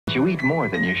You eat more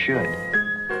than you should.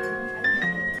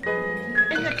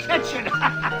 In the kitchen!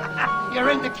 You're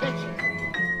in the kitchen!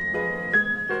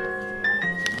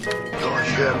 Your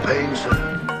champagne,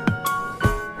 sir.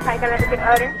 Hi, can I have a good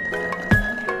order?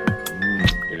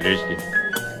 Delicious.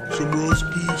 Some roast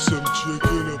beef, some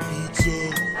chicken, a pizza.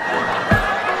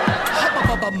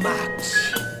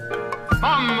 Max.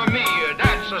 Mamma mia,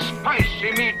 that's a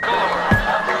spicy meatball.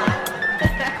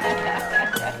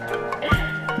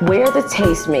 We're the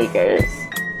Tastemakers.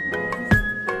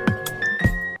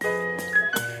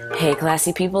 Hey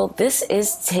classy people, this is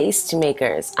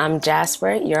Tastemakers. I'm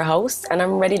Jasper, your host, and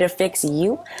I'm ready to fix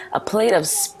you a plate of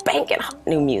spanking hot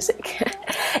new music.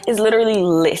 It's literally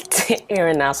lit here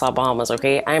in Nassau, Bahamas,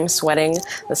 okay? I'm sweating,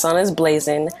 the sun is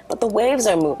blazing, but the waves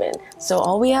are moving. So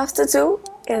all we have to do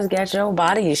is get your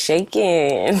body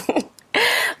shaking.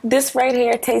 This right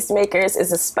here, Tastemakers,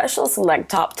 is a special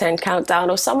select top 10 countdown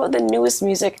of some of the newest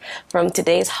music from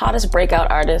today's hottest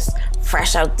breakout artists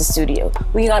fresh out the studio.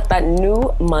 We got that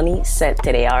new money set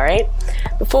today, all right?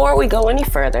 Before we go any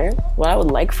further, what I would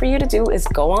like for you to do is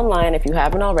go online if you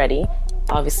haven't already.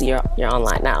 Obviously, you're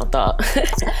online now, duh.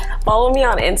 Follow me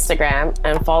on Instagram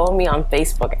and follow me on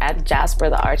Facebook at Jasper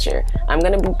the Archer. I'm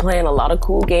gonna be playing a lot of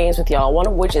cool games with y'all, one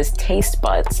of which is Taste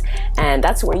Buds. And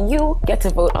that's where you get to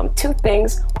vote on two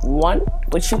things. One,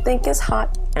 which you think is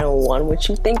hot, and one, which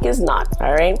you think is not,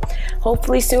 all right?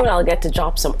 Hopefully soon I'll get to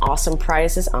drop some awesome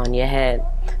prizes on your head.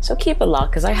 So keep it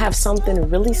locked, because I have something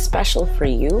really special for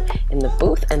you in the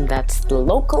booth, and that's the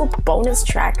local bonus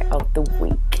track of the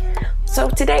week. So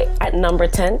today at number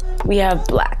 10, we have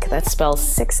Black, that spells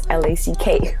 6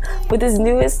 L-A-C-K, with his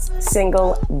newest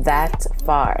single, That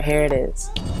Far. Here it is.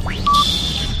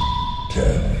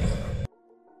 10.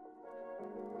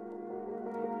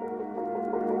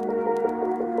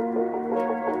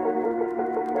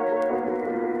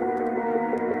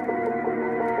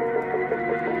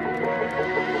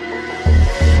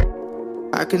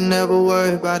 I could never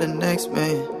worry about the next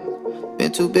man.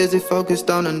 Been too busy focused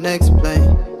on the next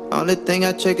plan. Only thing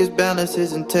I check is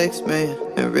balances and text, man.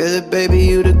 And really, baby,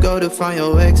 you to go to find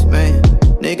your ex, man.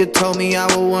 Nigga told me I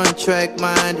was one-track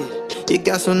minded. You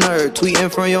got some nerve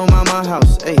tweeting from your mama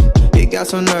house, ayy. You got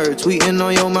some nerve tweeting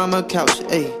on your mama couch,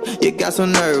 ayy. You got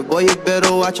some nerve, boy, you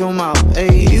better watch your mouth,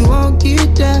 ayy. You won't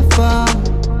get that far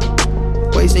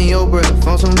wasting your breath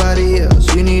on somebody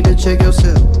else. You need to check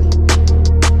yourself.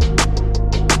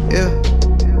 Yeah.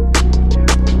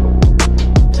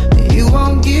 You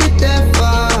won't get that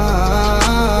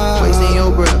far wasting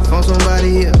your breath on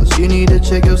somebody else. You need to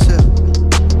check yourself.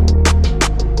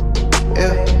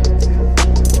 Yeah.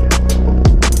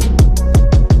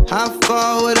 How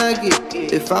far would I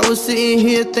get if I was sitting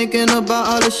here thinking about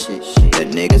all the shit that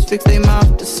niggas fix their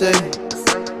mouth to say?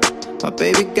 My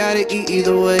baby gotta eat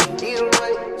either way.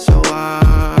 So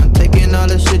I'm taking all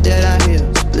the shit that I hear,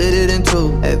 split it in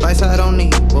two. Advice I don't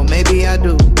need, well maybe I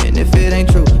do. And if it ain't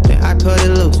true, then I cut it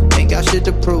loose. Ain't got shit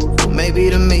to prove, well maybe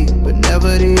to me, but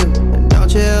never to you. And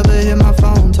don't you ever hit my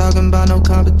phone talking about no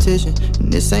competition.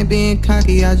 And this ain't being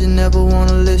cocky, I just never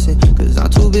wanna listen. Cause I'm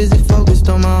too busy focused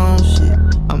on my own shit.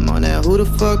 I'm on that who the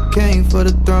fuck came for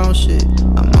the throne shit.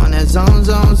 I'm on that zone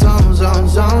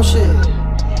shit.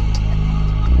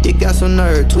 You got some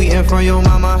nerve tweeting from your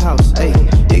mama house, ayy.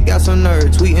 You got some nerve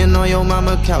tweeting on your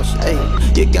mama couch,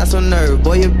 ayy. You got some nerve,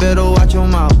 boy, you better watch your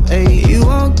mouth, ayy. You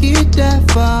won't get that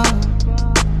far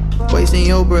wasting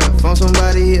your breath on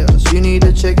somebody else. You need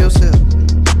to check yourself.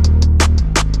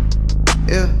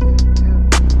 Yeah.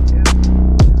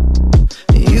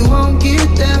 You won't get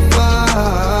that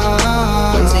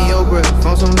far wasting your breath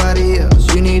on somebody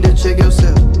else. You need to check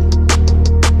yourself.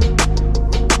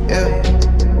 Yeah.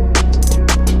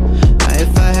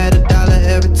 If I had $1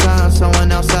 every time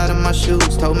someone outside of my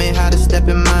shoes told me how to step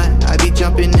in mine, I'd be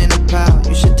jumping in the pile.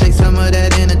 You should take some of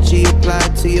that energy, apply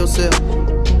it to yourself.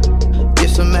 Get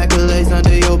some accolades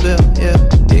under your belt, yeah.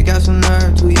 You got some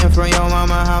nerve tweeting from your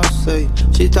mama house, say.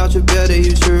 She taught you better,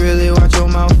 you should really watch your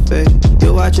mouth, say.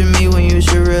 You're watching me when you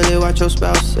should really watch your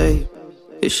spouse, say.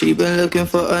 If she been looking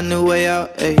for a new way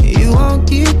out, ayy. You won't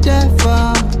get that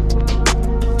far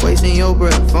wasting your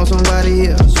breath on somebody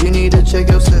else. You need to check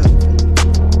yourself.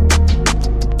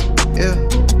 Yeah.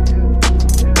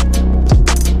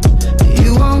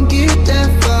 You won't get that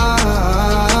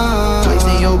far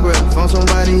wasting your breath on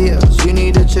somebody else. You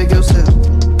need to check yourself.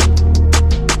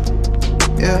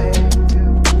 Yeah.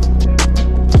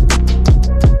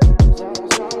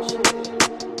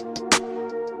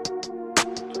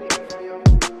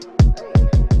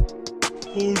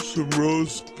 Oh, some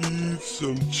roast beef,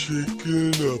 some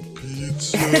chicken, a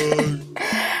pizza.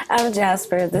 I'm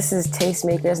Jasper. This is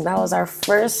Tastemakers, and that was our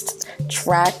first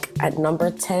track at number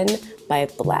 10 by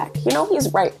Black. You know, he's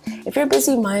right. If you're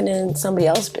busy minding somebody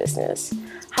else's business,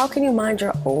 how can you mind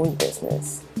your own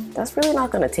business? That's really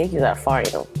not going to take you that far,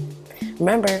 you know.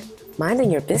 Remember,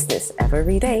 minding your business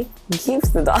every day keeps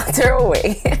the doctor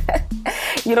away.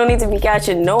 You don't need to be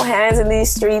catching no hands in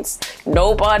these streets,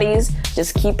 no bodies.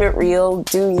 Just keep it real,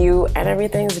 do you, and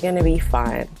everything's going to be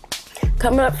fine.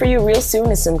 Coming up for you real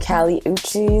soon is some Kali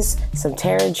Uchis, some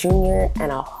Tara Jr.,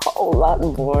 and a whole lot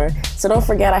more. So don't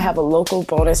forget I have a local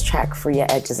bonus track for your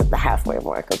edges at the halfway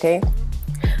mark, okay?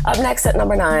 Up next at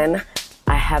number 9,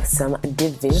 I have some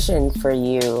Division for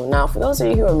you. Now, for those of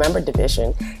you who remember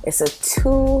Division, it's a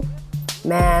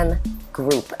 2-man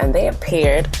group, and they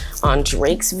appeared on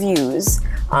Drake's Views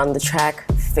on the track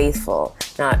Faithful.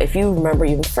 Now, if you remember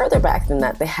even further back than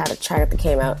that, they had a track that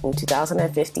came out in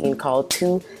 2015 called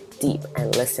Too Deep,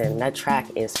 and listen, that track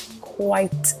is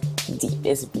quite deep.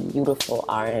 It's beautiful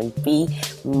R&B,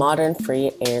 modern for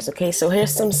your ears. Okay, so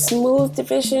here's some smooth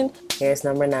Division. Here's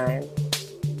number 9.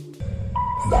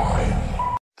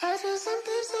 I just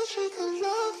something so she could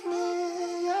love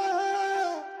me,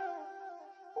 yeah.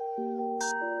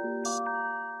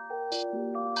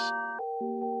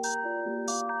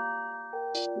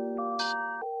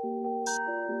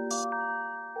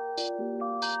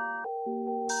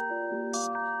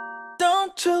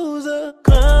 Don't choose a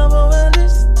club over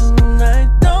this tonight.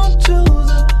 Don't choose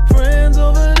a friends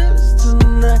over this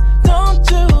tonight. Don't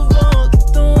you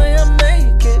forget the way I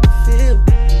make it feel.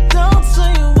 Don't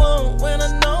say you won't when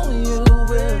I know you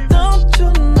will. Don't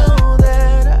you know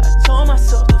that I told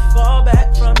myself to fall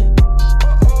back from you?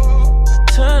 I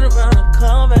turn around and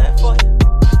come back for you.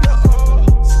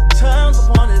 Sometimes I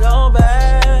want it all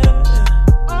back.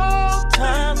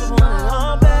 Sometimes I want it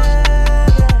all back.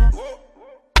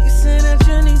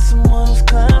 Someone who's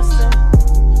constant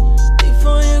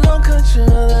before you gon' cut your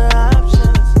other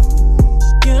options.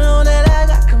 You know that I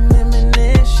got commitment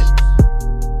issues,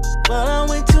 but I'm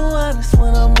way too honest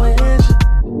when I'm with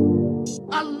you.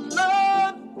 I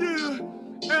love you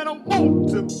and I want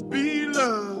to be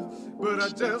loved, but I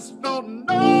just don't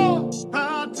know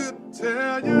how to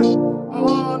tell you.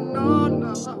 Oh no,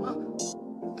 no.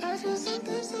 I just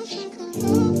something so she can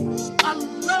love me. I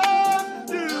love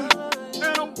you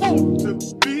and I want to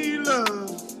be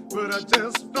loved, but I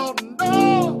just don't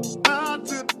know how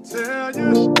to tell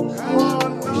you. Oh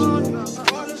no, no.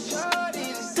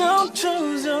 Don't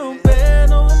choose your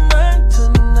bed over mine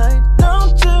tonight.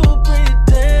 Don't you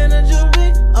pretend that you'll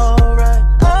be alright.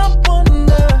 I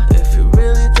wonder if you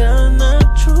really tell the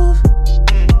truth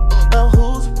about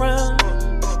who's around,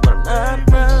 but not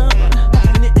around.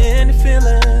 Any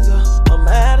feelings, I'm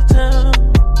out of town.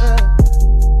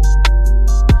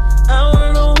 I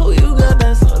wanna know who you got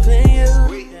that's loving you.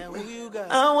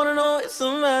 I wanna know if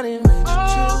somebody made you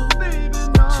choose.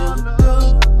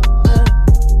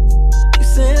 You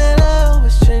say that I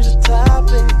always change the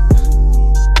topic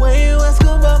when you ask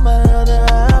about my other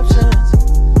options.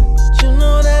 But you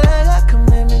know that I got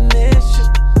commitment issues,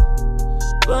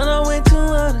 but I'm way too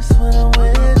honest when I'm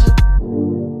with you.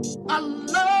 I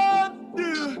love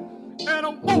you and I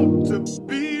want to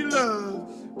be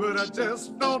loved, but I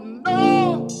just don't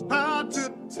know how to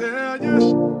tell you.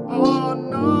 Oh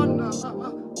no, no.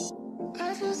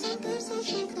 I just something so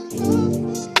she can love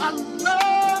me. I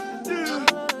love you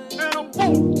and I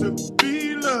want to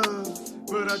be loved,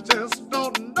 but I just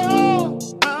don't know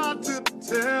how to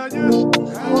tell you.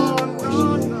 Oh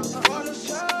no, no.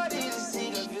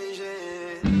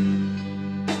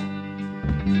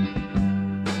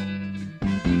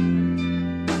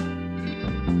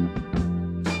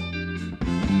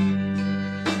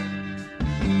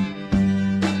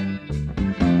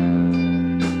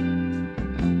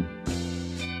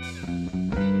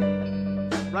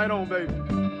 Right on, baby.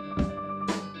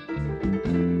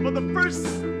 For the first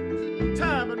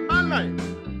time in my life,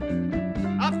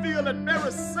 I feel that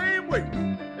very same way.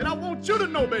 And I want you to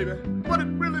know, baby, what it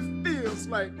really feels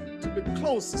like to be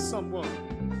close to someone.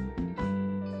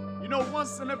 You know,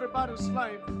 once in everybody's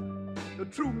life, the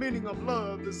true meaning of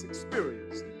love is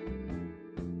experienced.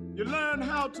 You learn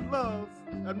how to love,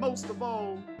 and most of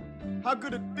all, how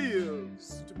good it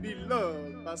feels to be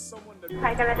loved by someone that...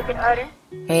 Hi, can I get an order?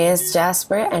 Hey, it's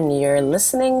Jasper, and you're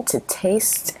listening to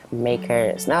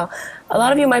Tastemakers. Now, a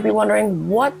lot of you might be wondering,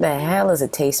 what the hell is a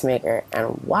tastemaker, and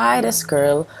why this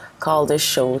girl called this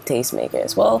show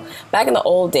Tastemakers? Well, back in the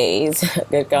old days,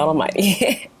 good God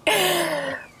almighty,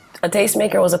 a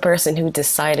tastemaker was a person who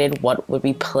decided what would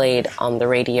be played on the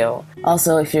radio.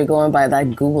 Also, if you're going by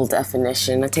that Google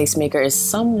definition, a tastemaker is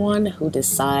someone who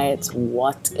decides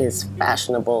what is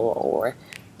fashionable or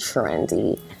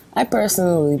trendy. I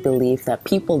personally believe that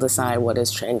people decide what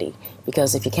is trendy,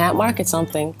 because if you can't market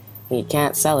something, you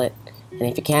can't sell it. And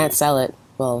if you can't sell it,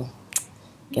 well,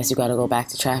 guess you gotta go back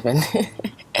to trapping.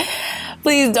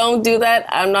 Please don't do that.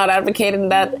 I'm not advocating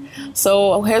that.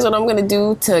 So here's what I'm gonna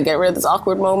do to get rid of this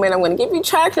awkward moment. I'm gonna give you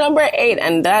track number 8,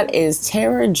 and that is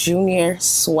Terra Jr.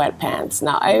 Sweatpants.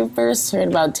 Now, I first heard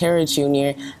about Terra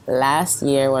Jr. last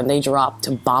year when they dropped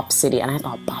Bop City, and I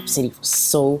thought Bop City was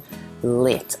so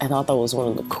lit. I thought that was one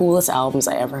of the coolest albums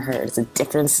I ever heard. It's a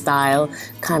different style,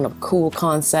 kind of cool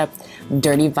concept,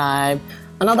 dirty vibe.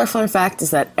 Another fun fact is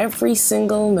that every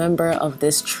single member of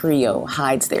this trio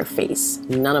hides their face.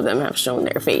 None of them have shown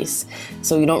their face,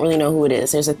 so you don't really know who it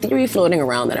is. There's a theory floating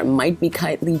around that it might be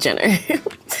Kylie Jenner,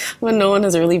 but no one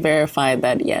has really verified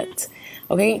that yet.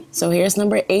 Okay, so here's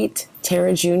number 8,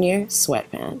 Terra Jr.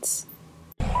 Sweatpants.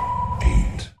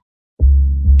 8.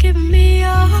 Give me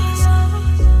yours,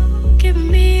 give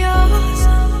me yours,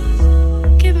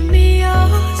 give me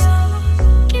yours,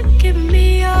 give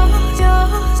me yours,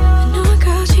 yours. I know a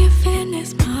girl, she a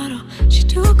fitness model. She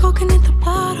do a cocaine in the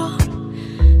bottle.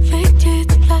 Fake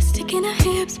tits, plastic in her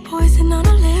hips, poison on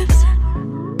her lips.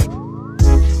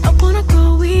 I wanna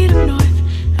grow weed up north.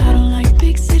 I don't like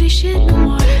big city shit no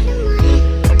more.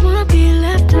 I wanna be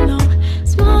left alone.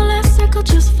 Small ass circle,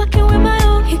 just fucking with my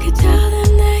own. You could tell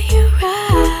them that you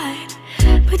ride,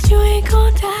 but you ain't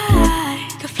gon' die.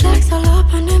 The flags all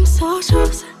up on them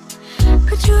socials,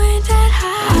 but you ain't that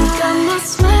high. I got my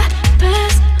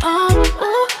sweatpants on,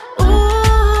 ooh, ooh.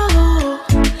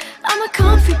 I'm a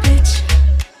comfy bitch,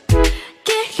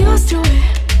 get used to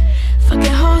it.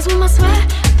 Fucking hoes with my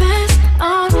sweatpants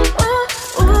on, ooh,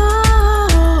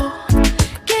 ooh.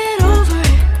 Get over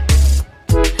it,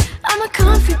 I'm a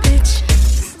comfy bitch.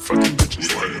 Fucking bitches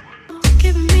like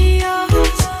Give me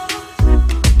yours,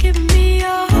 give me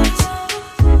yours,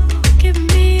 give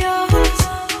me yours,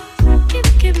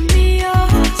 give me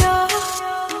yours,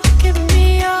 give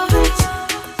me yours,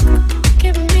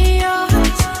 give me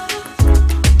yours,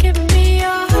 give me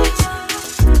yours,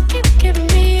 give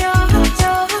me yours.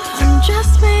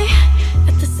 Undress me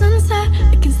at the sunset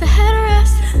against the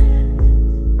headrest.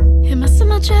 Hit my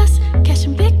summer dress,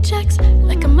 cashing big checks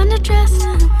like I'm underdressed.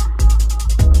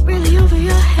 Really over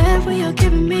your head when you're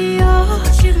giving me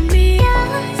yours, giving me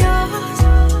yours.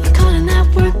 You're calling that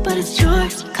work, but it's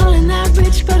yours. Calling that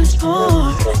rich, but it's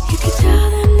poor. You can tell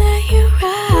them that you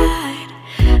ride,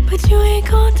 but you ain't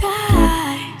gon'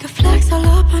 die. The flags all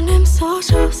up on them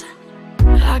socials.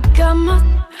 I got my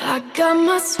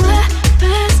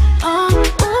sweatpants on,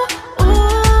 ooh,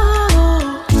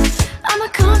 ooh. I'm a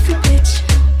comfy bitch,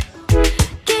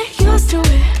 get used to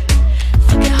it.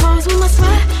 Fucking hoes with my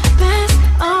sweatpants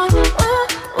on, ooh,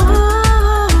 ooh.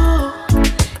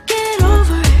 Get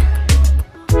over it,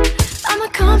 I'm a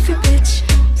comfy bitch.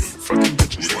 fucking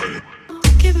bitches like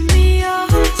Give me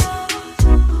yours,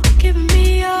 give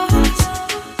me yours,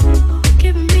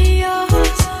 give me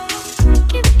yours,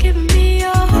 give me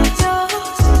yours,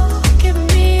 give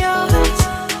me yours,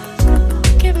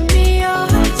 give me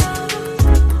yours,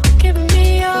 give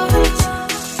me yours,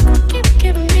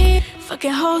 give me.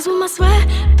 Fucking hoes with my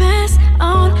sweatpants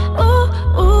on, ooh,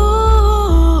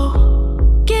 ooh.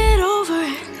 Get over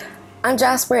it. I'm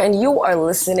Jasper, and you are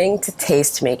listening to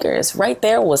Tastemakers. Right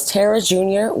there was Terra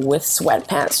Jr. with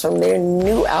Sweatpants from their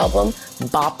new album,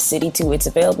 Bop City 2. It's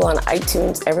available on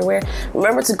iTunes everywhere.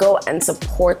 Remember to go and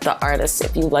support the artists.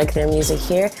 If you like their music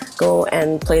here, go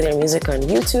and play their music on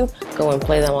YouTube, go and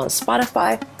play them on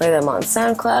Spotify, play them on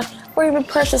SoundCloud, or even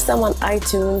purchase them on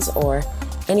iTunes or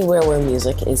anywhere where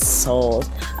music is sold.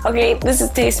 Okay, this is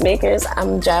Tastemakers.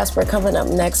 I'm Jasper. Coming up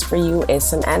next for you is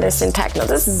some Anderson .Paak. Now,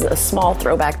 this is a small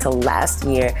throwback to last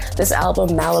year. This album,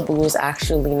 Malibu, was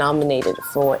actually nominated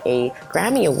for a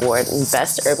Grammy Award in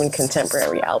Best Urban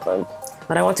Contemporary Album.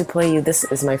 But I want to play you, this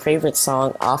is my favorite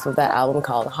song off of that album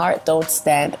called Heart Don't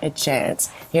Stand a Chance.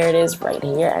 Here it is right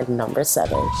here at number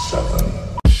 7.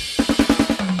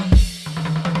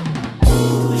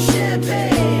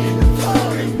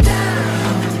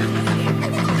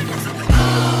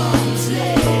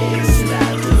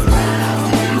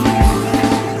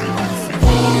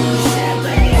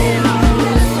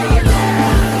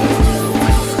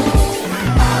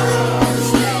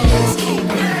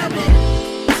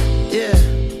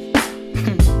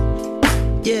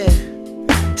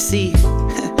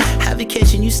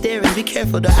 Be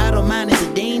careful, the idle mind is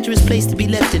a dangerous place to be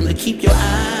left in, but keep your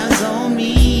eyes on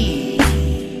me.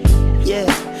 Yeah,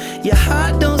 your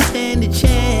heart don't stand a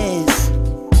chance.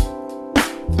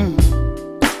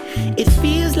 It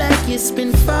feels like it's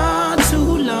been far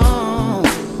too long.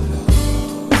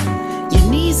 Your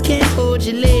knees can't hold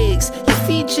your legs, your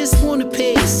feet just wanna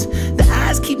pace. The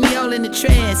eyes keep me all in the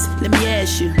trance. Let me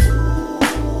ask you,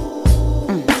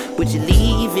 would you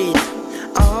leave it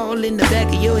all in the back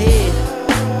of your head?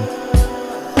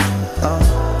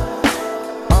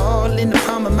 All in the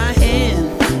palm of my hand.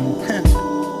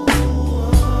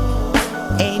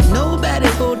 Ain't nobody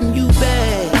holding you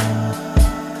back.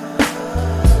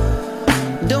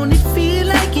 Don't it feel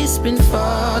like it's been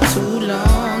far too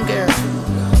long, girl?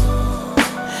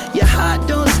 Your heart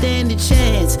don't stand a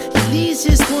chance. Your leaves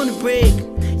just wanna break.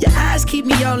 Your eyes keep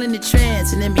me all in the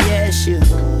trance. And let me ask you,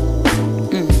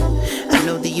 I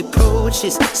know the approach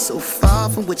is so far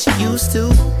from what you used to.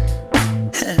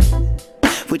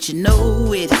 Would you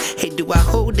know it? Hey, do I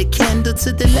hold the candle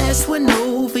to the last one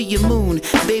over your moon?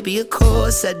 Baby, of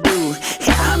course I do.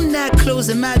 Hey, I'm not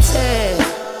closing my tab.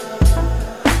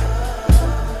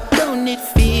 Don't it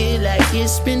feel like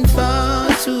it's been far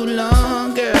too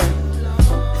long, girl?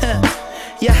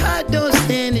 Your heart don't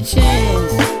stand a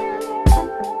chance.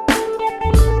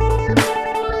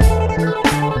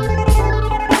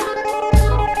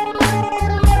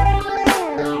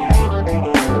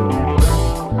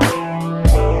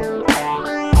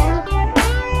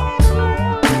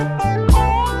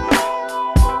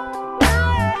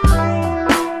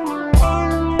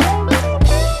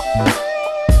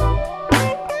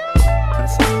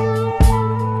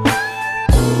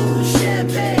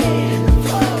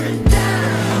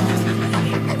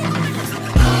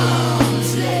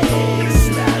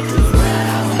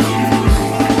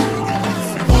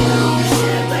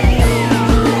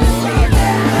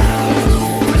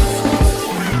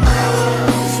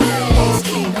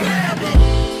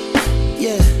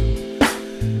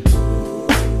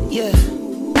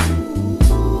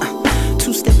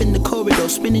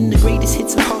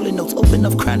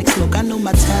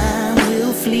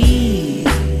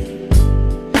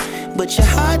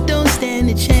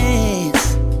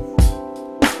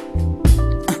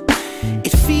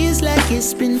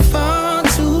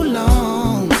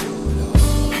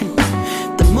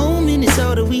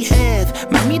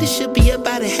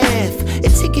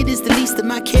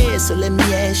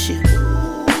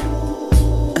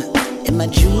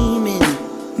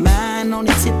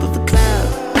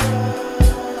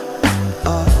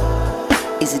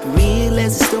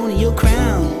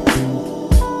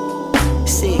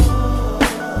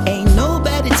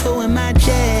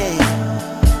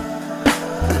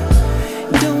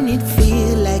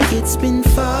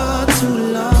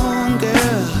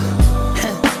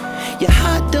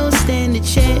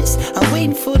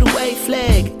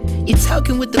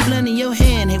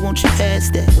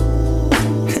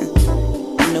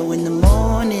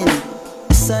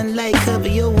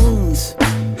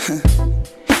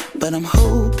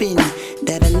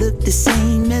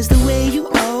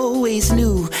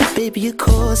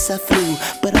 I flew,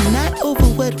 but I'm not over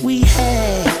what we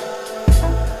had.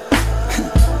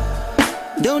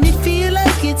 Don't it feel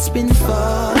like it's been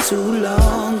far too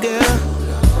long, girl?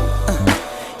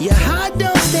 Your heart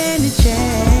don't stand a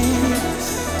chance.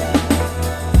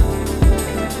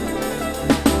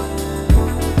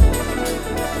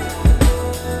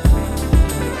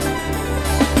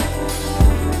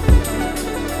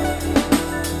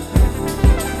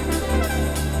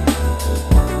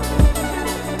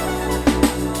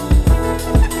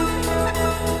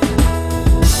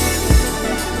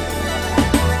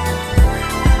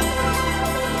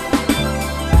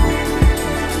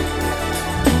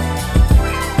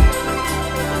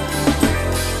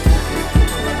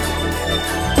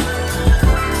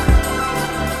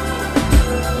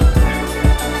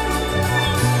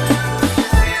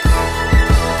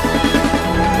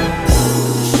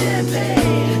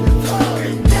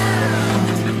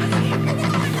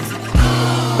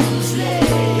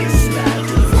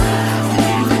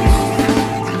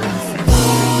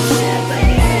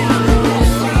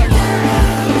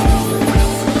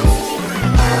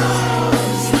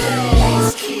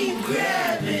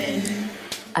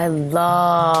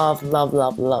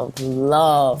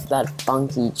 Love that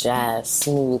funky jazz,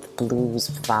 smooth blues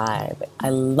vibe. I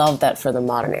love that for the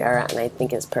modern era, and I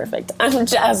think it's perfect. I'm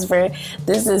Jasper.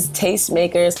 This is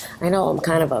Tastemakers. I know I'm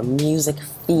kind of a music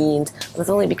fiend, but it's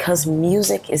only because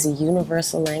music is a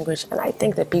universal language, and I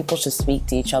think that people should speak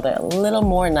to each other a little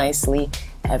more nicely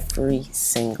every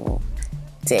single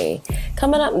day.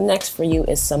 Coming up next for you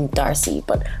is some Darcy,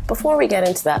 but before we get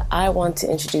into that, I want to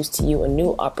introduce to you a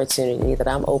new opportunity that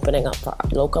I'm opening up for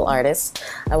local artists.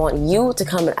 I want you to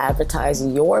come and advertise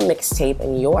your mixtape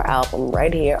and your album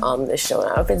right here on this show.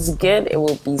 Now, if it's good, it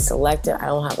will be selected. I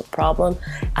don't have a problem.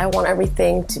 I want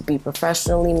everything to be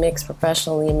professionally mixed,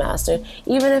 professionally mastered,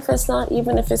 even if it's not,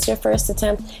 even if it's your first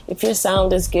attempt. If your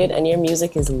sound is good and your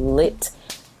music is lit,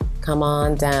 come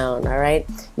on down, all right?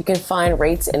 You can find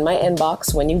rates in my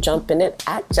inbox when you jump in it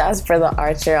at Jasper the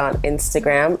Archer on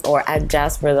Instagram or at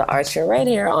Jasper the Archer right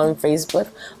here on Facebook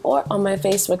or on my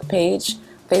Facebook page,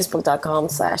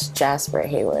 facebook.com/Jasper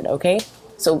Hayward, okay?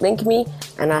 So link me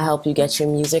and I'll help you get your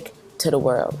music to the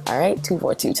world, all right?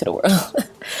 242 to the world.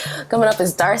 Coming up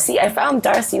is Darcy. I found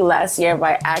Darcy last year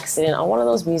by accident on one of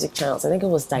those music channels. I think it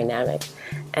was Dynamic.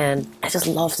 And I just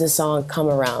love this song, Come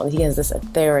Around. He has this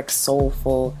etheric,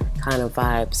 soulful kind of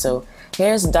vibe. So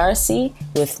here's Darcy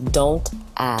with Don't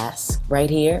Ask, right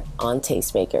here on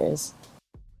Tastemakers.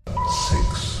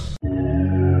 6.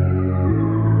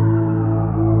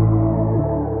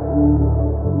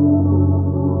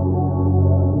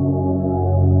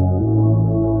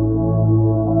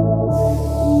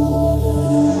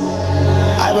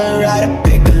 I would rather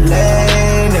pick a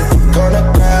lane if we're gonna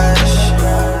crash.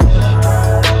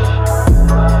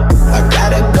 I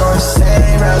gotta go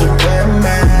insane, rather wear a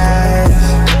mask.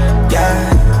 Yeah,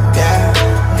 yeah,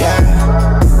 yeah.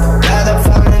 Rather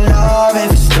fall in love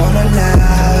if it's gonna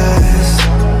last.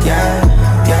 Yeah,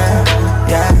 yeah,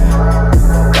 yeah.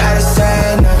 Gotta say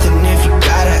nothing if you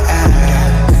gotta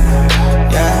act.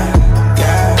 Yeah,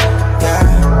 yeah, yeah.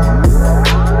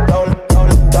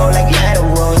 Don't like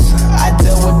laterals. I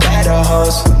deal with better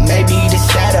hoes. Maybe the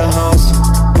sadder hoes.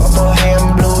 Purple hair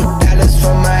and blue dollars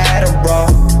from my Adderall.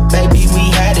 Baby, we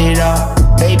had it all.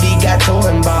 Baby, got too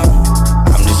involved.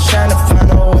 I'm just trying to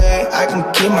find a way I can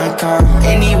keep my calm.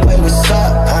 Anyway, what's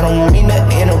up? I don't mean to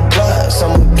interrupt.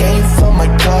 Someone gave for my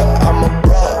cup. I'm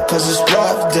abrupt, cause it's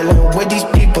rough dealing with these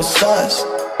people sus.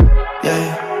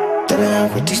 Yeah,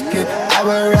 dealing with these people. I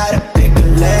would rather pick a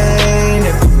lane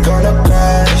if we're gonna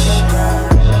crash.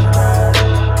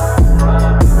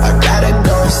 I gotta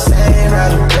go insane,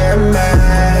 rather wear a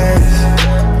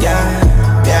mask. Yeah,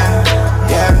 yeah,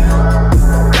 yeah.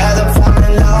 Rather fall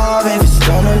in love if it's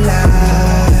gonna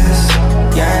last.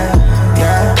 Yeah,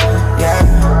 yeah, yeah.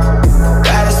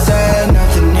 Gotta say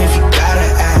nothing if you gotta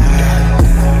act.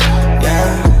 Yeah,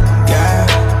 yeah,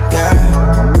 yeah.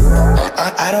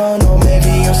 I don't know,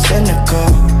 maybe I'm cynical,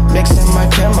 mixing my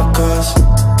chemicals.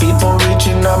 People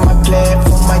reaching on my plate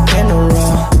for my dinner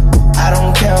roll. I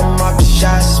don't care, I'm off the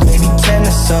shots, maybe 10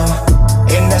 or so.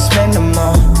 And that's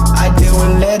minimal, I deal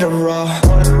with literal.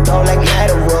 Don't like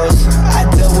laterals, I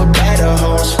deal with better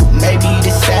hoes. Maybe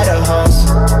the sadder hoes.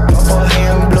 Purple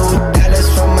hair and blue dollars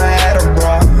from my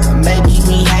Adderall. Maybe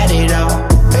we had it all,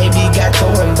 maybe got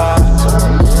too involved.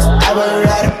 I would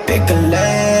rather pick a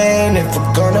lane if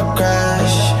we're gonna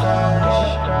crash.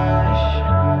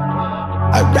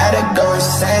 I'd rather go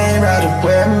insane, rather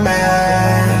wear a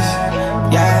mask.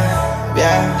 Yeah,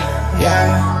 yeah,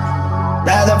 yeah.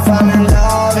 Rather fall in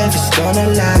love if it's gonna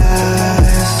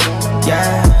last. Yeah,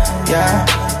 yeah,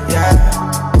 yeah.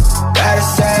 Gotta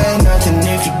say nothing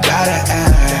if you gotta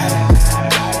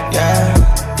act. Yeah,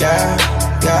 yeah,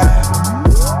 yeah.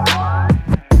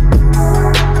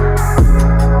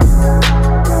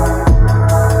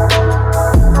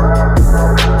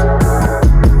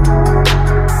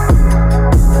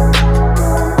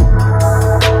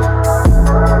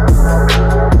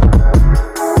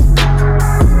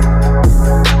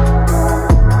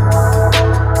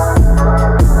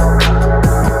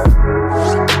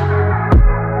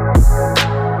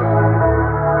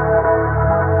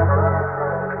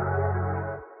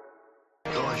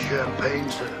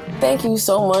 Thank you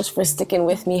so much for sticking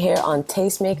with me here on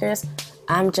Tastemakers.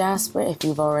 I'm Jasper, if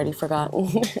you've already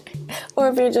forgotten, or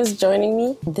if you're just joining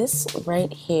me. This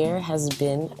right here has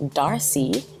been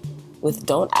Darcy with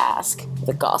Don't Ask,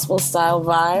 the gospel style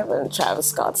vibe and Travis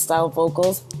Scott style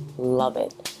vocals. Love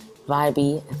it.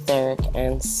 Vibey, etheric,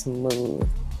 and smooth.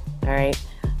 All right.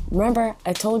 Remember,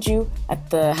 I told you at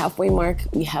the halfway mark,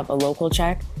 we have a local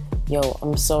track. Yo,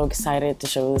 I'm so excited to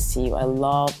show this to you. I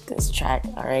love this track,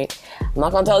 all right? I'm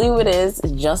not gonna tell you who it is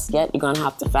just yet. You're gonna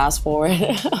have to fast forward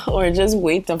or just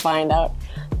wait to find out.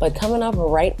 But coming up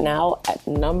right now at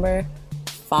number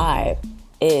 5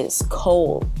 is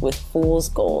Cole with Fool's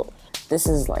Gold. This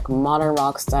is like modern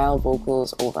rock style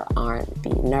vocals over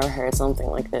R&B. Never heard something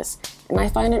like this. And I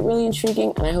find it really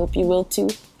intriguing, and I hope you will too.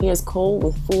 Here's Cole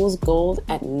with Fool's Gold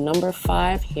at number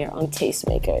 5 here on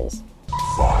Tastemakers.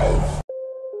 5.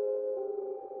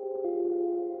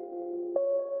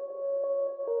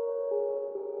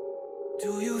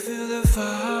 Do you feel the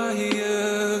fire?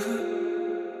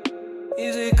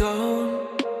 Is it gone?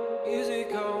 Is it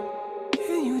gone?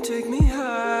 Can you take me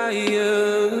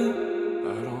higher?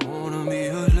 I don't wanna be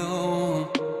alone.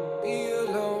 Be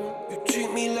alone. You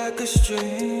treat me like a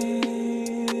stranger.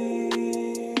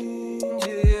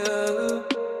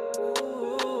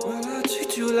 Well, I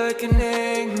treat you like an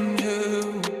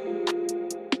angel.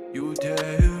 You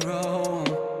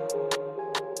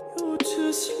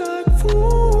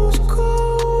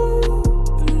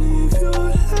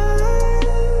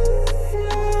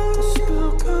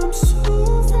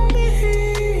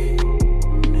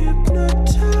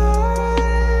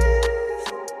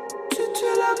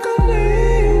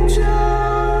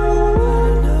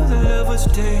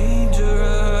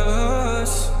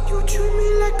dangerous. You treat me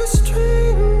like a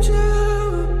stranger.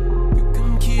 You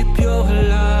can keep your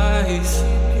lies.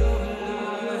 Your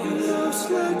love's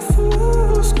like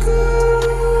fool's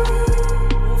gold.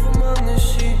 Move among the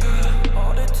sheep,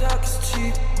 all the talk is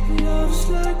cheap. Love's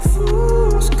like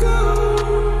fool's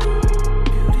gold.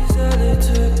 Beauty's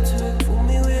addicted, fool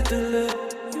me with the lip.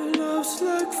 Your love's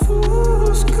like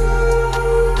fool's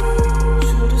gold.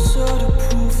 Should've saw the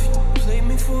proof, you played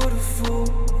me for the fool.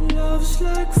 Love's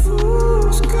like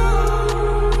fool's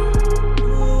gold.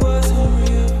 Who wasn't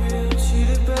real,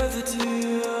 cheated by the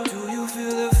deal. Do you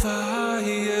feel the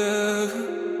fire?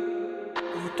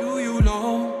 Or do you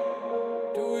long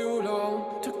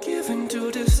to give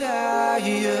into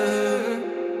desire?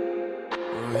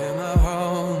 Or am I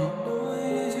wrong?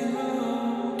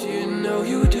 Didn't know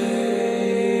you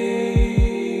dangerous.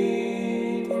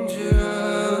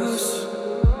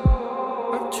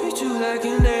 I treat you like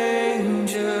an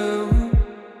angel.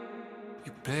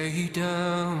 You play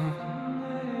down.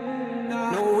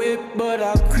 No whip, but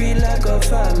I creep like a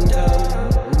phantom.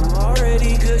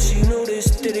 Already, cause you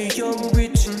noticed that a young,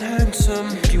 rich and handsome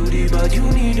beauty, but you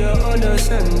need to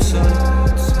understand, son.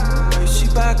 She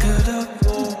back it up,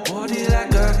 body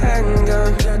like a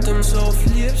handgun. Got them soft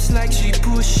lips like she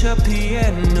push a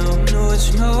piano. No,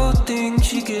 it's nothing,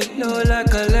 she get low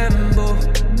like a Lambo.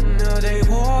 Now they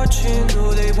watching,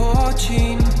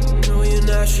 know you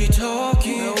now she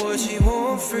talking. Now what she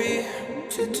want free,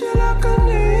 she tell like an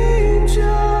angel.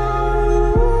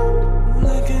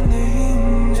 Like an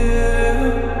angel,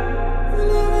 your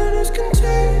loving is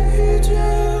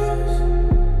contagious.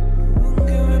 Who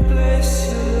can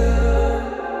replace your love?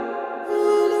 I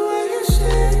wonder why you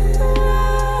stay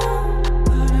around.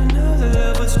 I didn't know that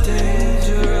love was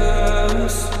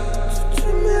dangerous. So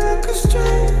treat me like a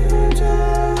stranger.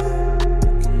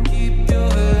 You can keep your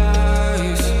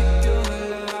lies.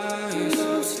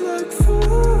 Love's like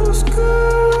fool's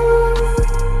gold.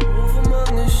 Move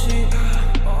among the sheep,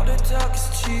 all the talk is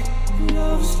cheap.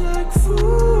 Love's like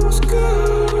fool's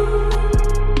gold.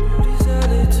 Beauty's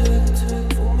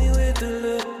addicted, fool me with the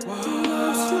lip.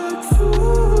 Love's like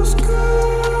fool's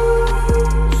gold.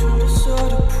 Should've saw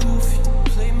the proof, you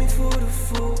play me for the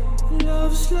fool.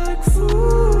 Love's like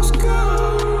fool's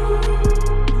gold.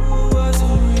 Who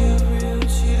wasn't real,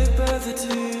 cheated by the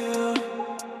deal.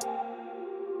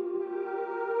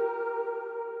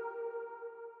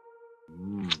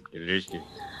 Delicious.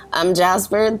 I'm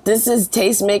Jasper, this is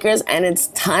Tastemakers, and it's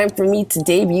time for me to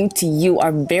debut to you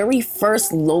our very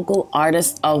first local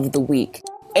artist of the week.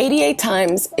 88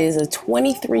 Timez is a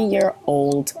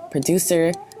 23-year-old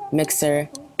producer, mixer,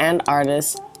 and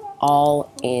artist, all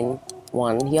in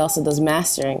one. He also does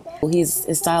mastering. His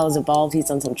style has evolved. He's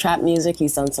done some trap music,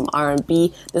 he's done some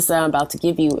R&B. This that I'm about to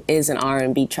give you is an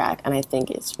R&B track, and I think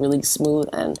it's really smooth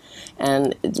and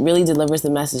it really delivers the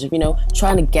message of,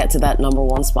 trying to get to that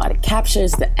 #1 spot. It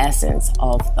captures the essence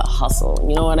of the hustle.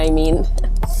 You know what I mean?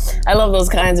 I love those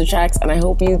kinds of tracks, and I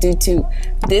hope you do too.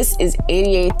 This is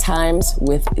 88 Timez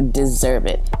with Deserve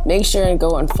It. Make sure and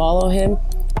go and follow him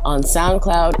on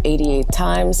SoundCloud, 88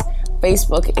 Timez,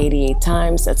 Facebook, 88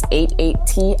 Timez. That's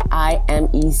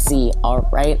 88TIMEZ. All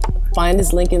right. Find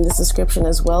his link in this description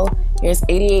as well. Here's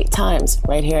 88 Timez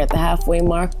right here at the halfway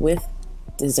mark with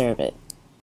Deserve It.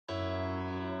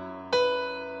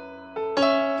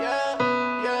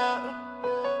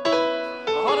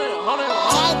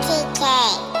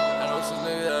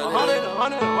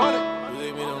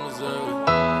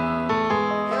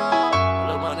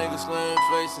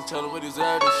 Tell them we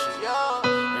deserve this shit.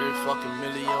 Every fucking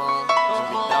million,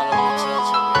 every dollar we touch,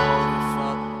 every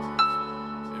fuck,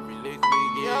 every lick we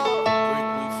get, brick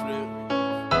we flip.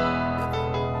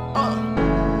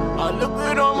 I look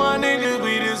at all my niggas,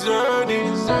 we deserve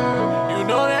this. You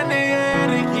know that nigga had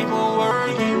to keep on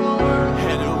working.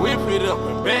 Had to whip it up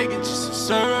and bag it just to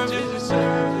serve it.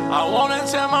 I wanna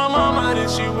tell my mama that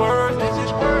she worth it.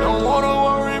 Don't wanna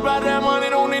worry about that money,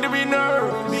 don't need to be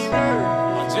nervous.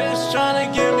 Just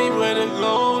tryna get me where the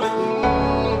goal is.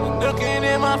 Looking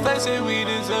in my face, say we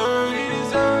deserve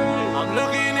it. I'm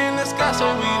looking in the sky,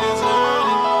 say we deserve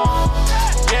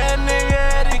it. Yeah,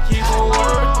 nigga had to keep on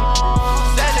working.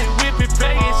 Sell it, whip it,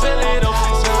 bag it, sell it, don't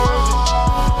deserve it.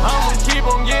 I'ma keep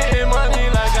on getting money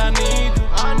like I need to.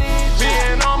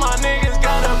 Being all my niggas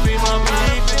gotta be my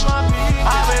people.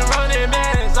 I've been running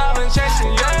bands, I've been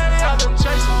chasing, yeah.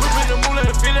 Whipping the moolah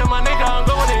and feeling my nigga, I'm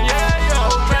going in, yeah.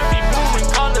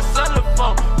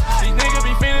 These niggas be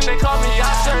feeling, they call me,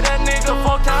 I serve that nigga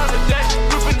 4 times a day.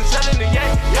 Gripping and selling the yay,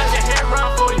 got your hair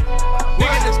round for you.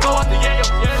 Niggas just go out the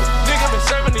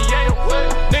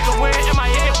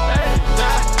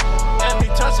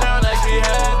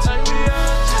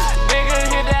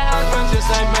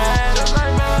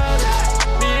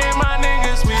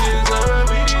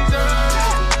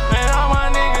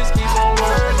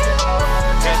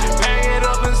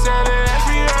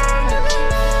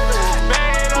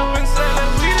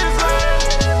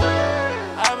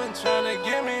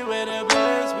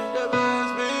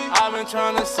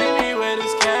wanna see me where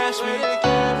this cash be.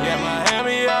 Yeah,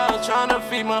 Miami out tryna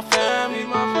feed my family.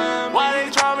 Why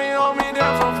they try me, hold me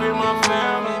down from feed my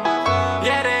family?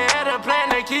 Yeah, they had a plan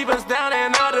to keep us down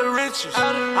and all the riches.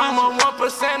 I'm a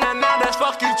 1% and now that's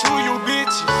fuck you to you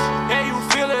bitches. Yeah, you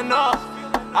feeling off,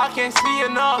 I can't see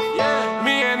enough. Yeah,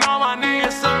 me and all my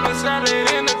niggas serving salad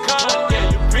in the cup.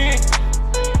 Yeah, you been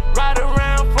right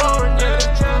around Florida,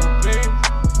 yeah, you been.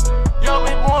 Yo,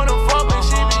 we wanna fuck and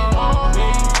she be on me.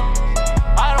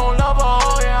 I don't love her,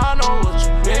 oh yeah, I know what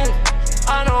you mean.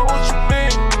 I know what you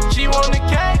mean. She want the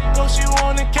cake, go, she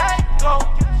want the cake, go.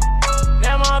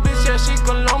 Now my bitch, yeah, she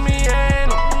Colombian.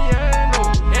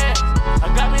 Yeah, I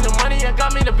got me the money, I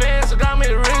got me the bands, I got me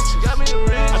the riches.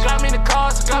 I got me the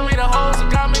cars, I got me the hoes, I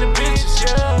got me the bitches.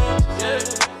 Yeah.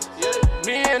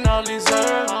 Me and all these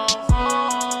herbs.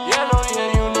 Yellow, yeah,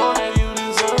 you know that you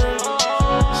deserve.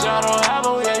 Shout out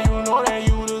Apple, yeah, you know that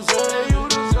you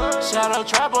deserve. Shout out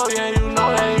Trapper, yeah, you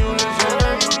know that you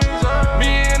deserve. Me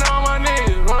and all my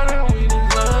niggas running, we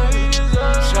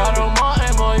deserve. Shout out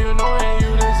Martin, boy, you know that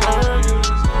you deserve.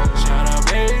 Shout out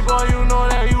Baby, boy, you know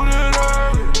that you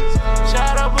deserve.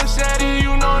 Shout out Bassetti,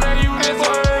 you know that you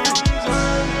deserve.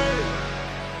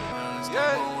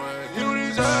 Yeah, you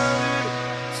deserve it.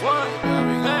 One,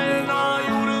 and all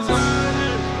you deserve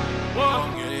it. One,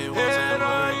 and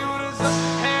all you deserve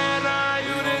it. And all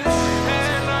you deserve it.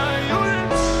 And all you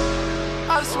deserve it.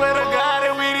 I swear to God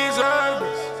that we deserve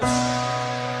this.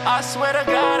 I swear to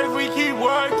God if we keep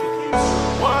working,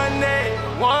 one day,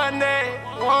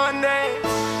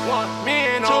 me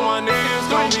and all my niggas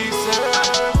gon' be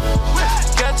served.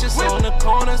 Catch us on the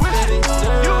corner, steady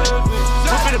serving.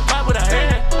 Whip in the pipe with a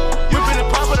hand, whip in the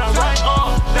pipe with a right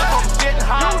arm. Now I'm getting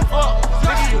high, fuck,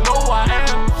 nigga, you know who I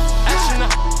am. Action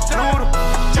up, noodle,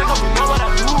 check up, you know what I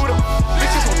do them.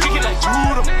 Bitches gon' kick it like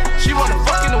judo. She wanna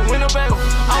fuck in the Winnebago,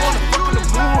 I wanna fuck in the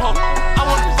blue hole. I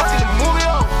wanna fuck in the movie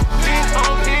hole.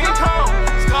 King Kong,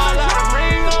 Scarlet and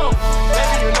Ringo.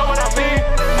 Baby, you know what I mean.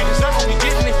 We deserve what we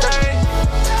get in the fame.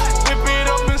 Whip it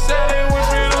up and sell it,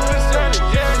 whip it up and sell it,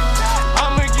 yeah.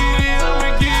 I'ma get it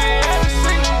every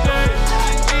single day.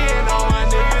 Me and all my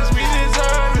niggas, we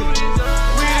deserve it.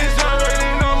 We deserve it,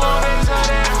 ain't no more than how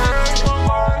that hurt.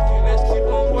 Let's keep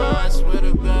on working. I swear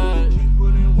to God,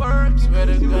 swear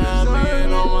to God, me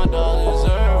and all my dogs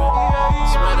deserve it.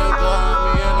 Swear to God,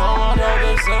 me and all my dogs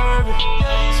deserve it.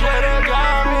 Swear to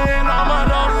God, me and all my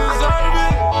dogs deserve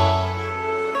it.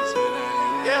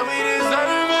 Yeah, we deserve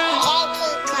it.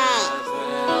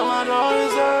 All my dogs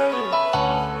deserve it.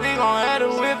 We gon' have to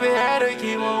whip it, had to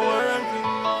keep on working.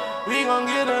 We gon'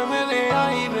 get $1 million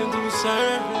even through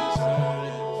service.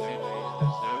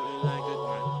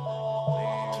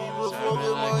 Keep it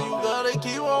focused, man, you gotta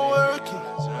keep on working.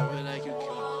 Deserve it like you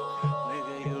kill it.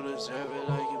 Nigga, you deserve it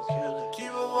like you kill it.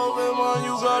 Keep it focused, man,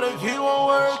 you gotta keep on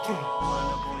working.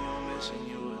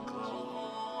 You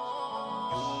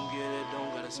gon' get it,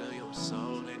 don't gotta sell your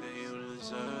soul, nigga, you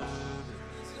deserve it.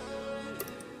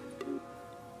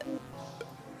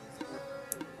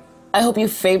 I hope you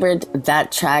favored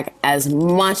that track as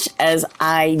much as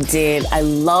I did. I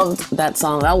loved that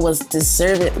song. That was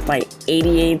Deserve It by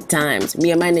 88 times.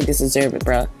 Me and my niggas deserve it,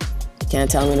 bro.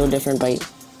 Can't tell me no different, but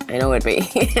I know it be.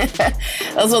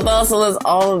 That's what the hustle is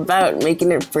all about,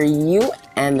 making it for you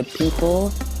and the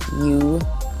people you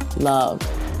love.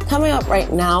 Coming up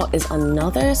right now is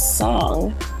another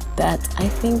song that I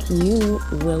think you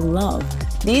will love.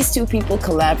 These two people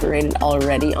collaborated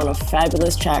already on a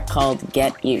fabulous track called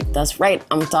Get You. That's right,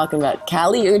 I'm talking about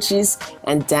Kali Uchis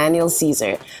and Daniel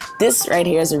Caesar. This right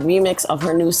here is a remix of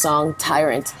her new song,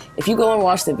 Tyrant. If you go and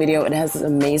watch the video, it has this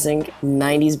amazing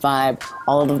 90s vibe,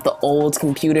 all of the old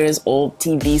computers, old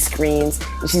TV screens,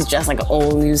 and she's dressed like an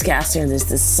old newscaster, and there's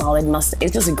this solid mustache.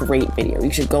 It's just a great video.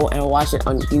 You should go and watch it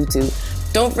on YouTube.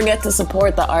 Don't forget to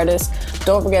support the artist.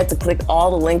 Don't forget to click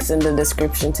all the links in the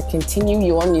description to continue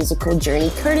your musical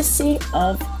journey courtesy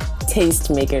of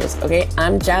Tastemakers. Okay,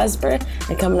 I'm Jasper,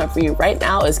 and coming up for you right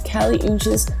now is Kali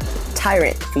Uchis'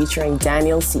 Tyrant featuring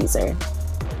Daniel Caesar.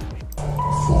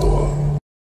 4.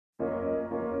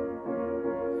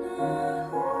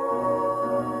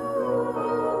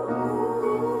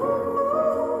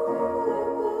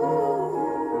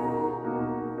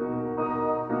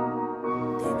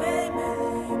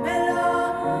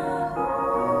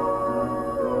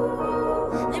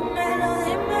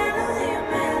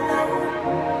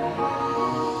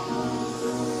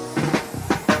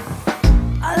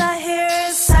 All I hear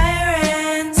is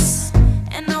sirens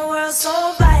in a world so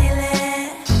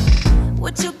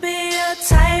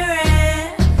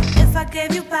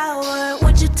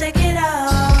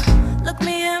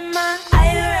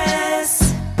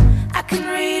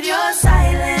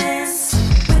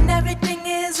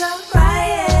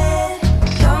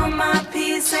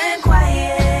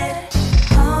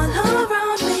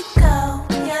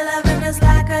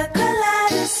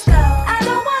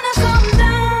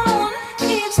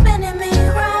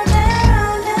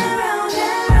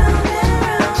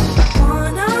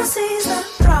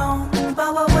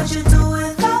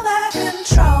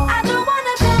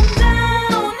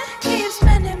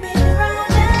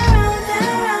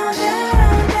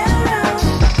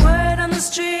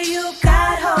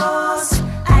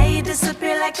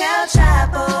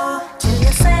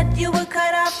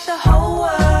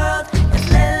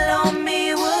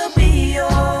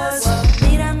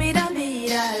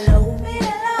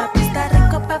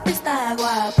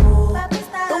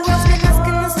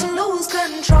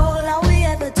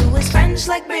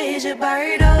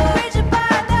bird up.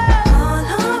 All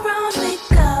around we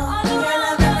go. Your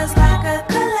loving is like a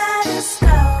kaleidoscope.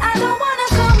 I don't wanna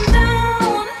come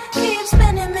down. Keep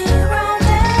spinning me round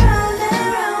and round and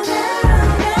round and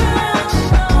round and round.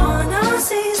 Oh, no,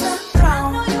 seize the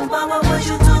throne. But what would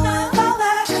you do with all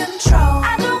that control?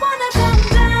 I don't wanna come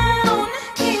down.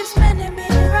 Keep spinning me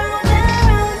round and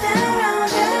round and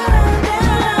round and round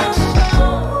and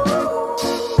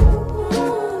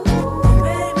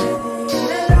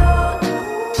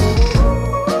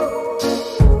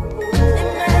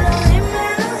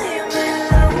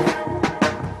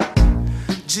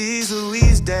Jeez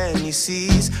Louise, Danny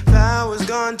sees flowers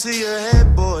gone to your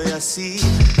head, boy, I see.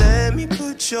 Let me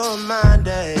put your mind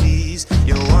at ease.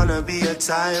 You wanna be a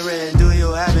tyrant, do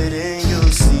you have it and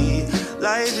you'll see.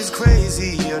 Life is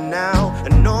crazier now. I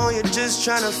know you're just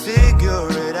trying to figure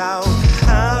it out.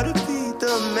 How to be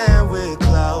the man with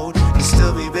clout and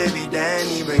still be baby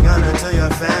Danny. Bring honor to your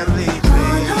family,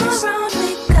 please. all around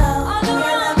we go.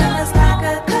 Your loving is like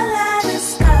a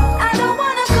kaleidoscope. I don't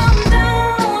wanna come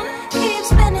down. Keep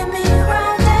spinning me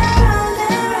round and round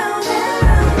and round and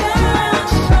round and round.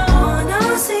 Oh, no,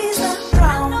 seize the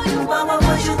throne. But what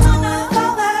would you do with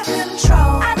all that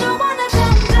control? I don't wanna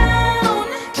come down.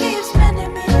 Keep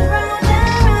spinning me round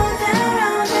and round and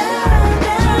round and round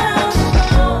and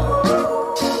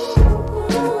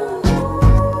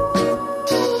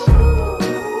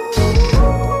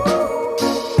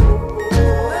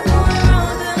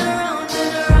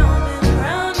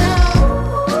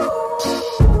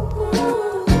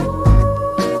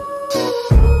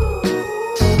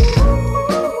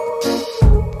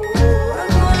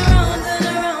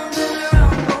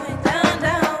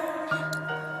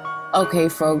Okay,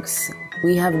 folks,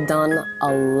 we have done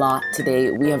a lot today.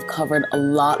 We have covered a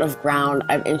lot of ground.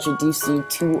 I've introduced you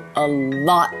to a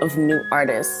lot of new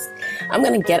artists. I'm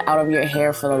gonna get out of your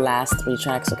hair for the last 3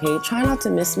 tracks, okay? Try not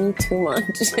to miss me too much.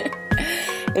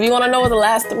 If you want to know what the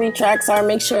last 3 tracks are,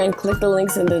 make sure and click the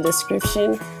links in the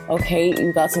description. Okay,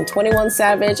 you got some 21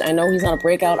 Savage. I know he's not a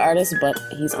breakout artist, but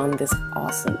he's on this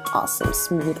awesome,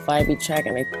 smooth, vibey track,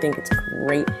 and I think it's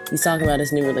great. He's talking about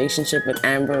his new relationship with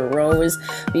Amber Rose.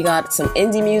 We got some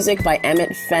indie music by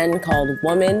Emmett Fenn called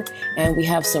Woman, and we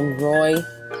have some Roy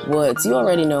Woods. You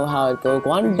already know how it goes.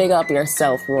 Go on and big up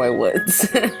yourself, Roy Woods.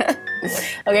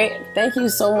 Okay, thank you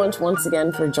so much once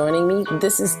again for joining me.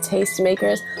 This is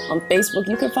Tastemakers on Facebook.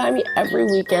 You can find me every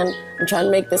weekend. I'm trying to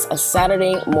make this a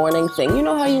Saturday morning thing. You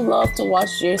know how you love to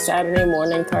watch your Saturday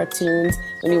morning cartoons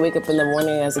when you wake up in the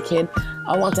morning as a kid?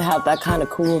 I want to have that kind of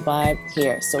cool vibe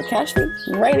here. So catch me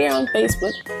right here on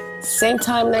Facebook. Same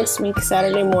time next week,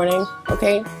 Saturday morning.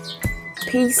 Okay?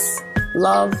 Peace,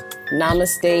 love,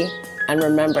 namaste, and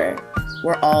remember,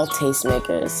 we're all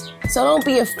tastemakers. So don't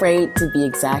be afraid to be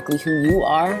exactly who you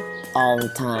are all the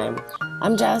time.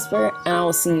 I'm Jasper, and I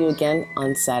will see you again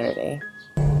on Saturday.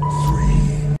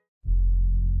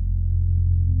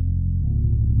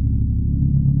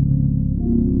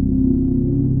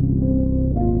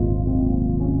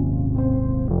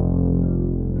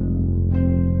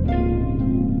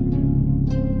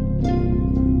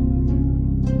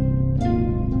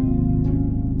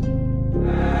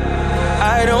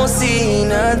 I don't see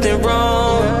nothing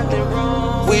wrong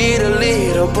with a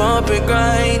little bump and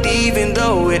grind, even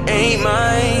though it ain't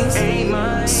mine.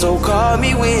 So call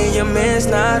me when your man's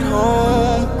not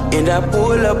home, and I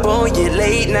pull up on you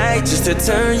late night just to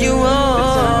turn you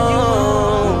on.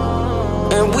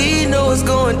 And we know it's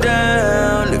going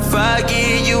down if I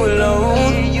get you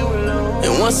alone.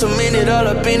 And once I'm in it, all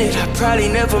up in it, I probably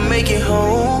never make it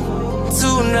home.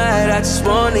 Tonight I just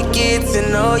wanna get to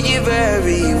know you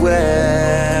very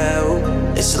well,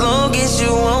 as long as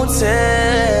you won't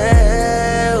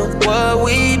tell what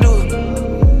we do.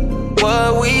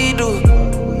 What we do,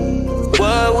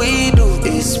 what we do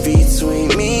is between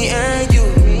me and you.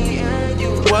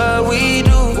 What we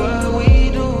do,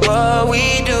 what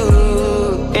we do,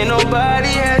 and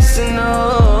nobody has to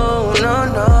know,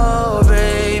 no,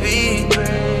 baby.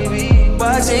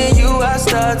 Watching you, I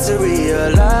start to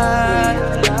realize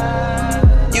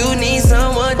you need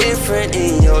someone different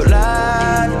in your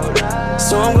life.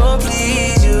 So I'm gonna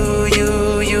please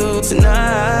you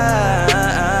tonight.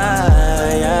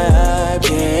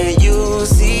 Can you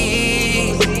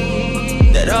see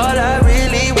that all I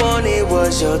really wanted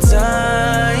was your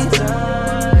time?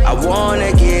 I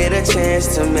wanna get a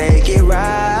chance to make it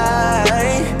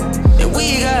right, and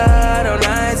we got all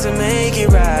night to make it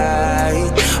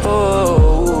right.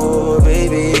 Oh,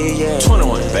 baby, yeah.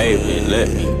 21, baby. and let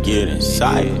me get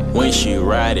inside. When she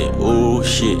ride it, ooh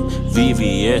shit.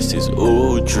 VVS is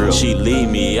ooh drip. She leave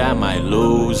me, I might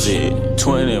lose it.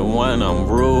 21, I'm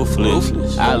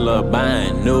ruthless. I love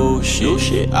buying new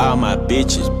shit. All my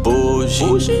bitches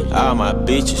bullshit. All my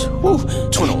bitches, woo.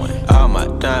 21, all my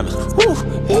diamonds, woo.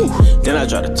 Then I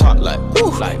try to talk like,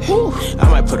 woo. I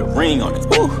might put a ring on it,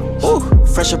 woo.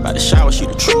 Fresh up out the shower, she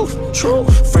the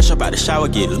truth. Fresh up out the shower,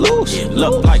 get loose.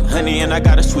 Look like honey and I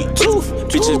got a sweet tooth.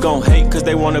 Bitches gon' hate cause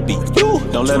they wanna be you.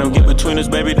 Don't let them get between us,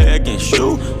 baby, they against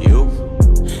you.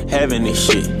 Having this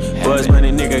shit. Buzz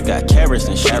money nigga got carrots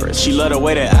and shit. She love the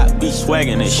way that I be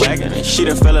swaggin' and shit. She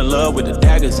done fell in love with the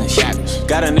daggers and shit.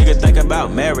 Got a nigga think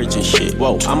about marriage and shit.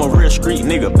 Whoa, I'm a real street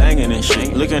nigga bangin' and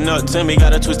shit. Looking up to me,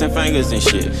 got her twisting fingers and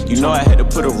shit. You know I had to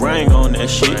put a ring on that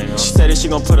shit. She said that she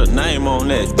gon' put a name on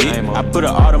that dick. I put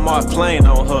an Audemars plane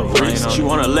on her wrist. She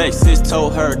want a Lexus,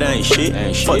 told her that ain't shit.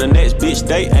 For the next bitch,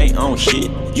 they ain't on shit.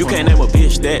 You can't name a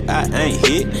bitch that I ain't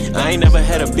hit. I ain't never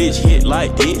had a bitch hit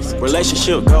like this.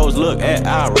 Relationship goals, look at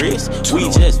our wrist. We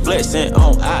just flexing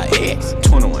on our ex.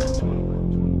 21.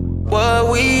 What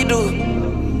we do,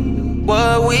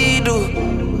 what we do,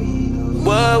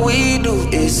 what we do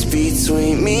is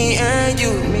between me and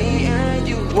you.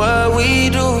 What we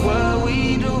do,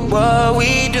 what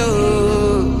we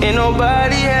do, ain't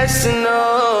nobody has to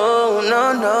know,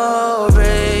 no,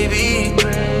 baby.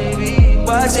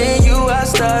 Watching you, I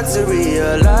start to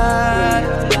realize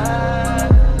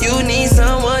you need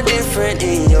someone different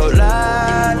in your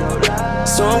life.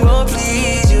 So I'm gonna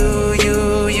please you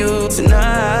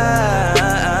tonight.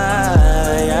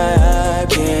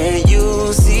 Can't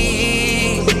you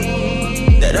see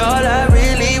that all I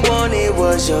really wanted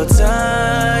was your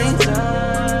time?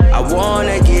 I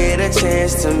wanna get a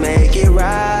chance to make it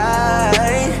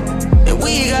right, and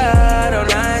we got all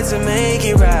night to make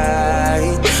it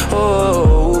right.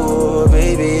 Oh,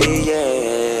 baby, yeah.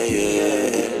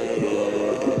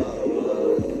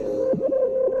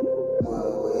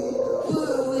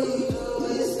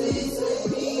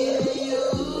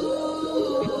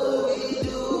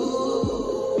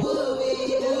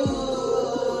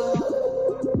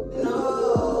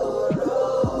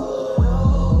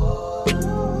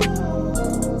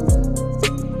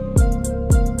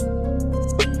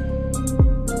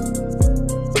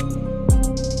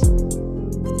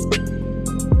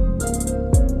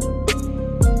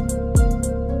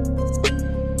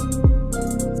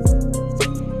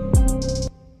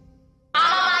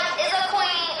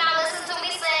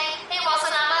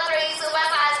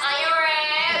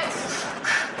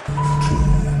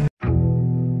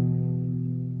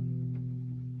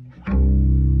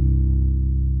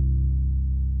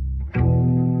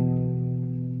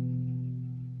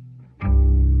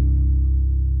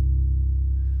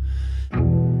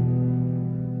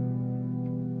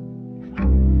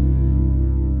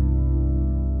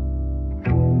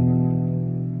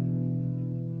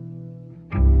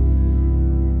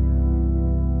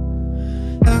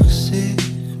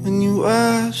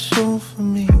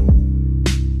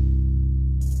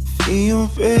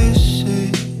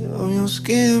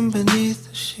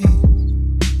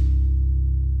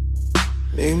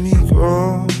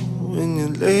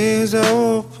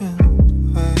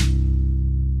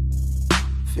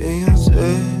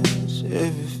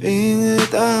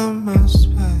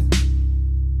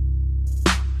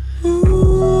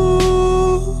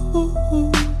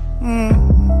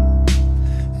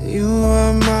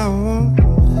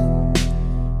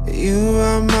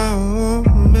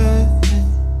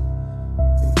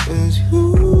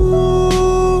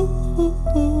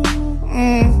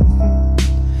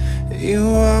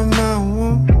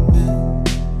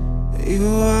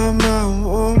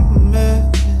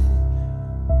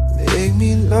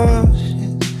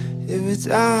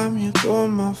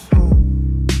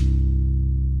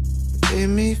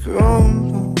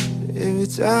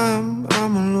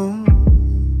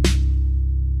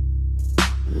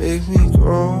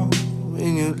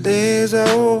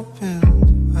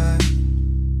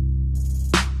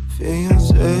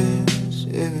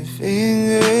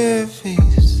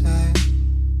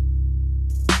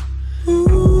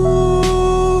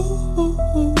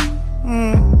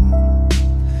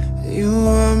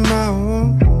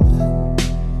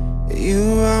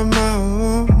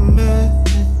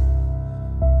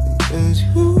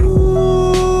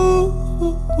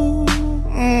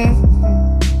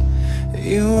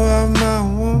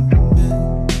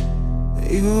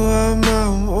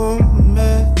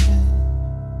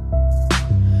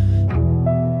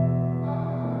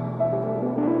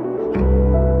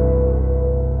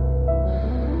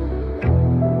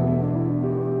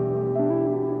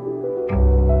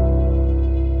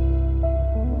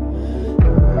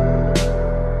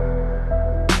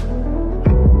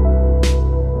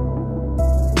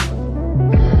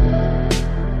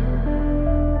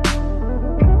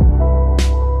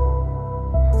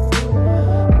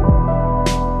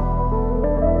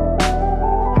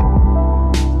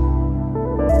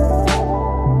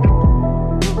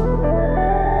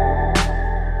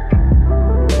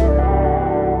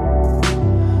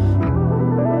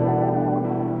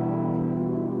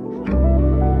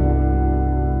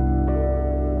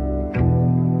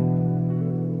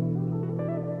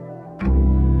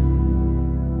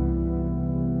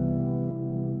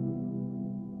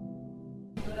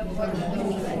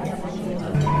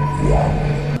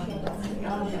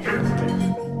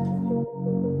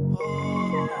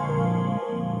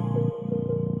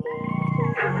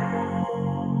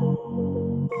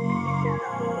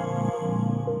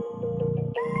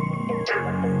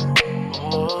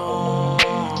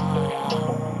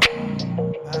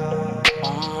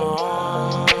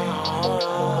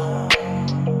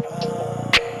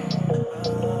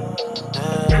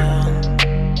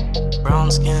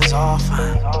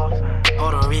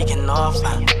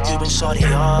 keeping shorty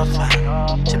off.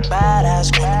 She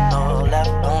badass criminal, left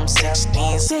on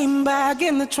 16. Same bag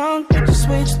in the trunk, but you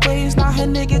switched ways. Now her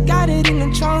nigga got it in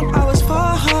the trunk. I was for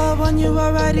her when you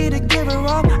were ready to give her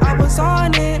up. I was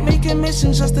on it, making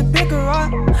missions just to pick her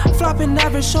up. Flopping,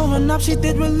 never showing up, she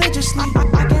did religiously.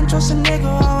 I can't trust a nigga,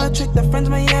 oh, I trick the friends,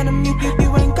 my enemy.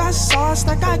 You ain't got sauce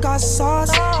like I got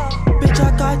sauce. Bitch,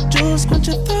 I got juice, quench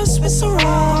your thirst with Syrah.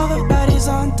 All the baddies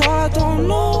on top, don't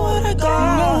know what I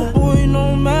got. No boy,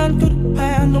 no man could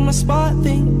handle my spot.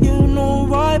 Think you know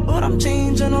right, but I'm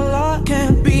changing a lot.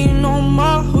 Can't be no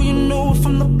more who you knew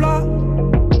from the block.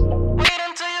 Wait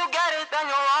until you get it, then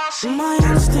you'll all see. My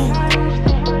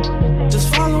instinct, just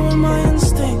following my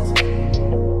instinct.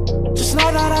 Just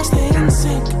know that I stay in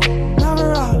sync,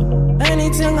 never out,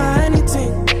 anything or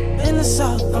anything. In the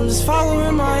south, I'm just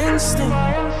following my instinct.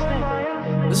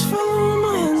 Just following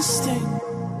my instinct.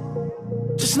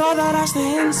 Just know that I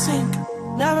stay in sync,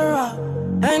 never out,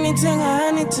 anything or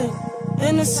anything.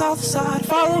 In the south side,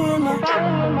 following my.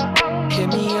 Hit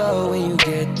me up when you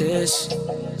get this.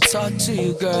 Talk to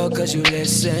you, girl, cause you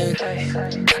listen.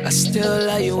 I still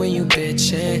love you when you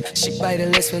bitchin'. She bite the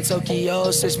list when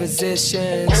Tokyo switch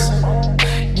positions.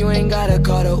 You ain't gotta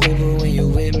call the Uber when you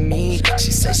with me.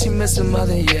 She said she miss her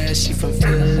mother, yeah, she from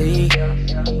Philly.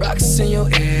 Rocks in your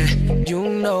ear, you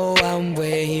know I'm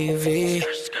wavy.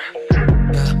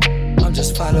 Yeah, I'm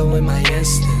just following my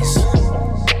instincts.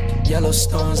 Yellow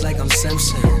stones like I'm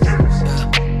Simpson.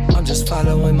 Yeah, I'm just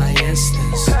following my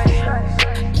instincts.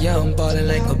 Yeah, I'm ballin'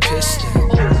 like a piston.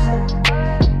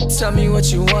 Tell me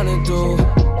what you wanna do.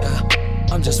 Yeah,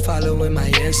 I'm just following my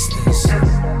instincts.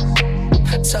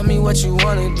 Tell me what you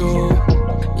wanna do.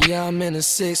 Yeah, I'm in a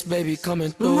 6, baby,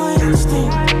 coming through. My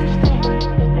instinct,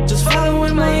 just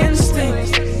following my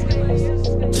instinct.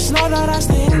 Just know that I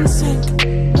stay in sync,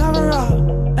 never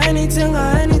out, anything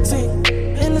or anything.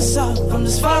 In the south, I'm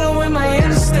just following my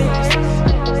instinct.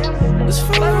 Just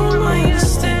following my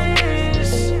instinct.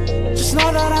 Just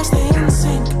know that I stay in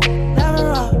sync,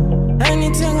 never out,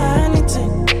 anything or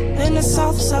anything. In the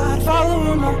south side,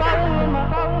 following my.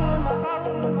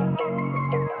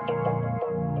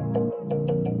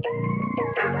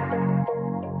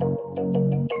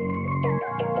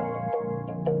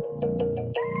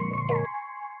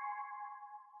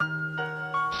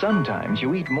 Sometimes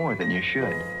you eat more than you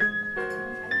should.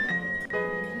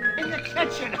 In the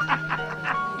kitchen.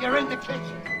 You're in the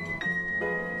kitchen.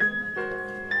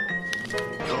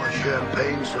 Your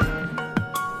champagne, sir.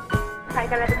 Hi,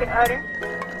 can I have a good order?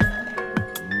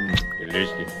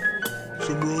 Delicious.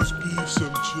 Some roast beef,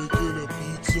 some chicken, a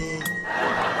pizza.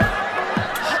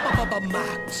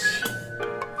 Max.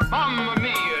 Mamma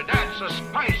mia, that's a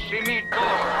spicy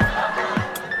meatball.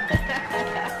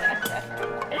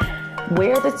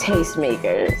 We're the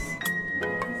Tastemakers.